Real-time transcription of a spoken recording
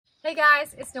Hey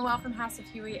guys, it's Noelle from House of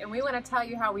Huey, and we want to tell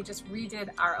you how we just redid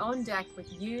our own deck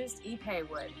with used IPE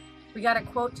wood. We got a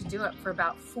quote to do it for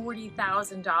about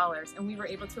 $40,000, and we were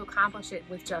able to accomplish it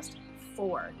with just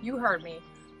 4. You heard me,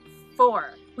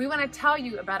 4. We want to tell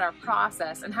you about our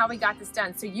process and how we got this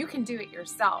done so you can do it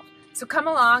yourself. So come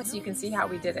along so you can see how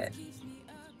we did it.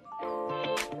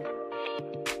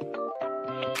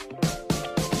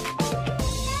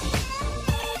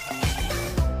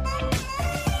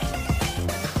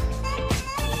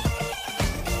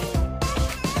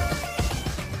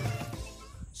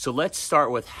 So let's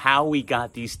start with how we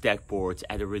got these deck boards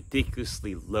at a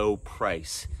ridiculously low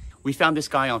price. We found this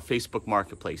guy on Facebook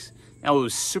Marketplace. Now it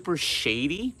was super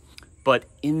shady, but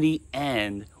in the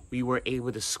end, we were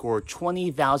able to score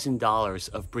 $20,000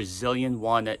 of Brazilian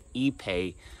walnut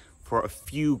IPE for a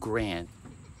few grand.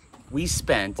 We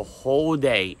spent a whole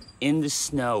day in the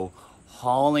snow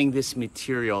hauling this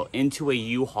material into a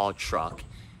U-Haul truck.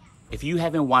 If you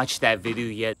haven't watched that video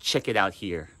yet, check it out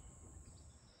here.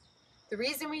 The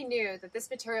reason we knew that this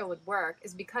material would work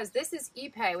is because this is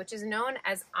IPE, which is known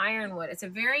as ironwood. It's a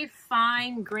very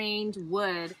fine-grained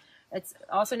wood. It's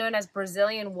also known as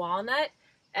Brazilian walnut,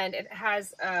 and it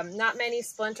has not many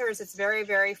splinters. It's very,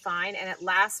 very fine, and it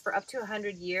lasts for up to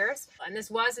 100 years. And this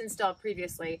was installed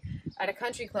previously at a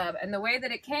country club, and the way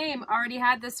that it came already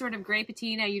had this sort of gray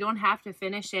patina. You don't have to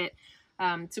finish it.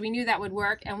 So we knew that would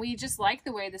work, and we just liked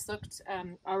the way this looked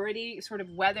already sort of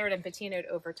weathered and patinaed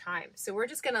over time. So we're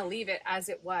just going to leave it as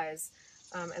it was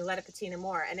and let it patina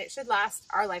more, and it should last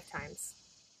our lifetimes.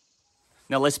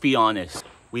 Now let's be honest,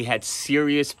 we had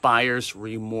serious buyer's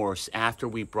remorse after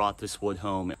we brought this wood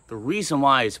home. The reason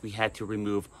why is we had to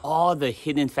remove all the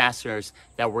hidden fasteners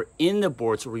that were in the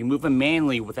boards, remove them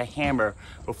manually with a hammer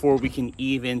before we can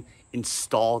even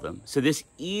install them. So this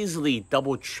easily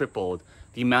tripled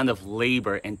the amount of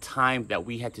labor and time that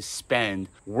we had to spend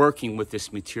working with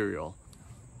this material.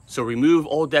 So remove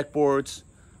old deck boards,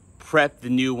 prep the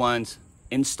new ones,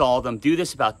 install them, do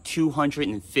this about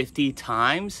 250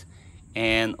 times,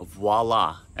 and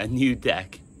voila, a new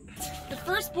deck. The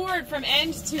first board from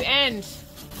end to end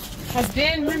has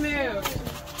been removed.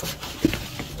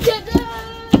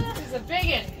 Ta-da! This is a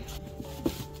big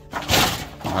one.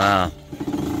 Wow.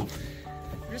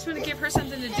 I just want to give her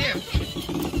something to do.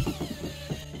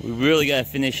 We really gotta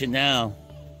finish it now.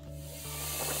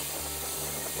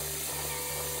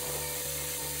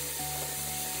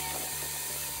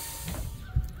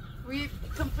 We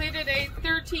completed a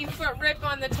 13-foot rip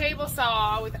on the table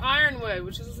saw with ironwood,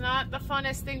 which is not the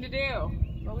funnest thing to do,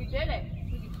 but we did it.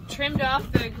 We trimmed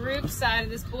off the groove side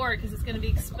of this board because it's going to be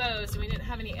exposed, and we didn't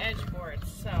have any edge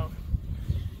boards. So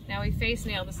now we face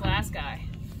nailed this last guy.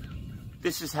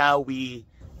 This is how we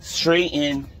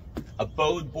straighten a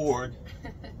bowed board.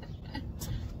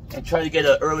 And try to get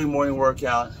an early morning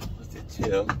workout with it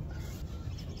too.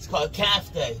 It's called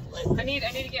calf day. I need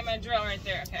to get my drill right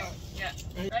there. Okay. Yeah.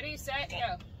 Ready, set,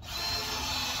 go.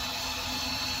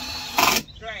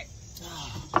 Right.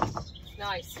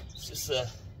 Nice. It's just a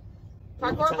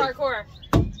parkour.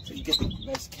 So you get the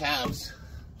best calves.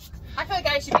 I feel like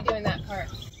I should be doing that part.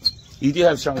 You do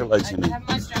have stronger legs than me. I have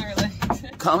much stronger legs.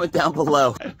 Comment down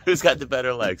below who's got the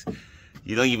better legs.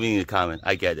 You don't even need to comment.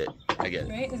 I get it.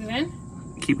 Right? Is it in?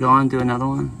 Keep going, do another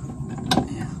one.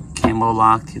 Yeah. Camo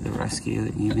lock to the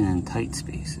rescue, even in tight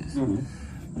spaces.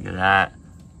 Look at that.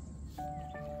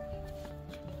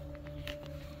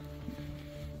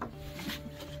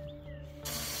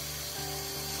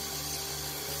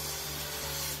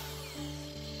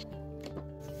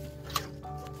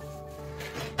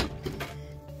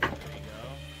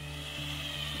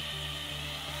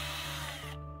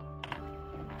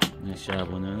 Nice job,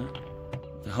 Winona.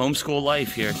 The homeschool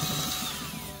life here.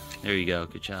 There you go,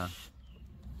 good job.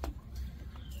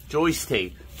 Joist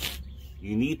tape.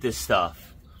 You need this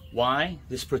stuff. Why?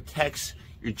 This protects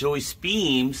your joist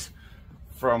beams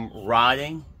from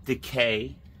rotting,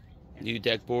 decay. New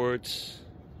deck boards,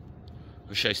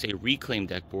 or should I say reclaimed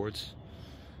deck boards.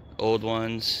 Old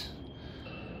ones.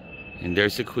 And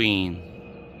there's the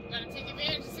queen. Gotta take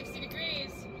advantage of 60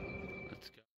 degrees. Let's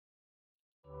go.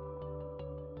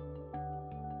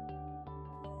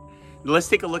 Let's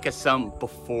take a look at some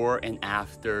before and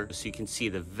after so you can see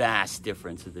the vast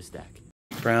difference of this deck.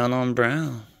 Brown on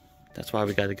brown. That's why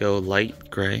we got to go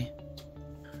light gray.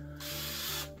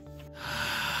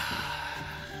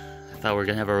 I thought we were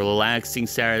going to have a relaxing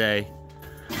Saturday.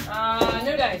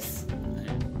 No dice.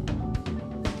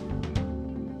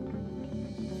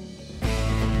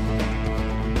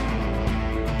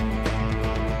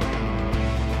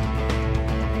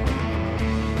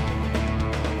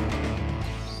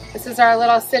 This is our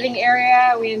little sitting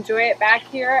area. We enjoy it back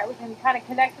here. We can kind of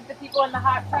connect with the people in the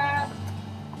hot tub.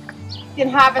 You can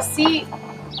have a seat,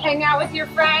 hang out with your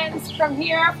friends from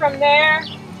here, from there.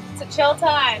 It's a chill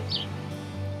time.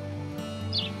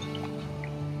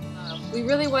 We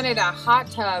really wanted a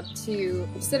hot tub to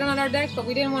sit on our deck, but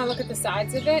we didn't want to look at the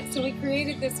sides of it. So we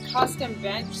created this custom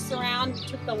bench surround. We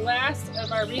took the last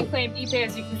of our reclaimed IPE.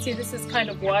 As you can see, this is kind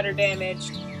of water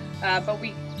damaged, but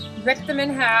we ripped them in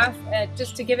half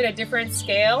just to give it a different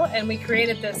scale, and we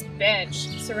created this bench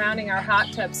surrounding our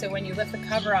hot tub. So when you lift the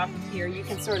cover off of here, you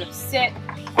can sort of sit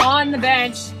on the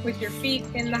bench with your feet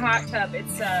in the hot tub.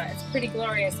 It's pretty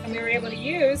glorious, and we were able to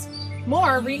use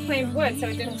more reclaimed wood, so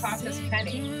it didn't cost us a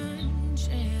penny.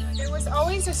 There was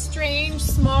always a strange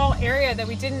small area that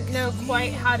we didn't know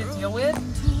quite how to deal with,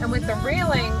 and with the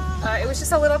railing it was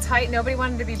just a little tight. Nobody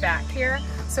wanted to be back here,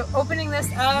 so opening this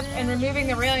up and removing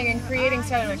the railing and creating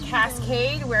sort of a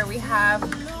cascade where we have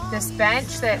this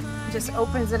bench that just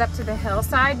opens it up to the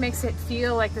hillside makes it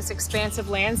feel like this expansive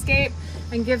landscape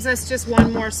and gives us just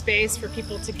one more space for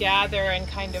people to gather and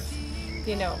kind of,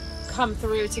 you know, come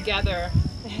through together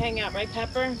to hang out, right,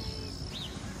 Pepper?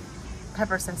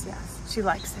 Pepper says yes, she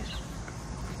likes it.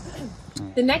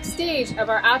 The next stage of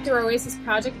our outdoor oasis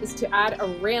project is to add a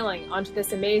railing onto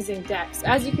this amazing deck. So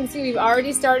as you can see, we've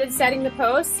already started setting the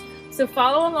posts. So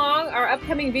follow along. Our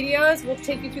upcoming videos will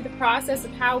take you through the process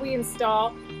of how we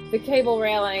install the cable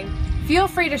railing. Feel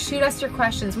free to shoot us your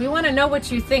questions. We want to know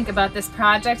what you think about this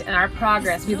project and our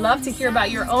progress. We'd love to hear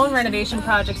about your own renovation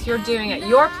projects you're doing at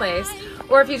your place,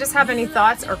 or if you just have any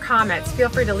thoughts or comments, feel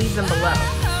free to leave them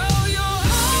below.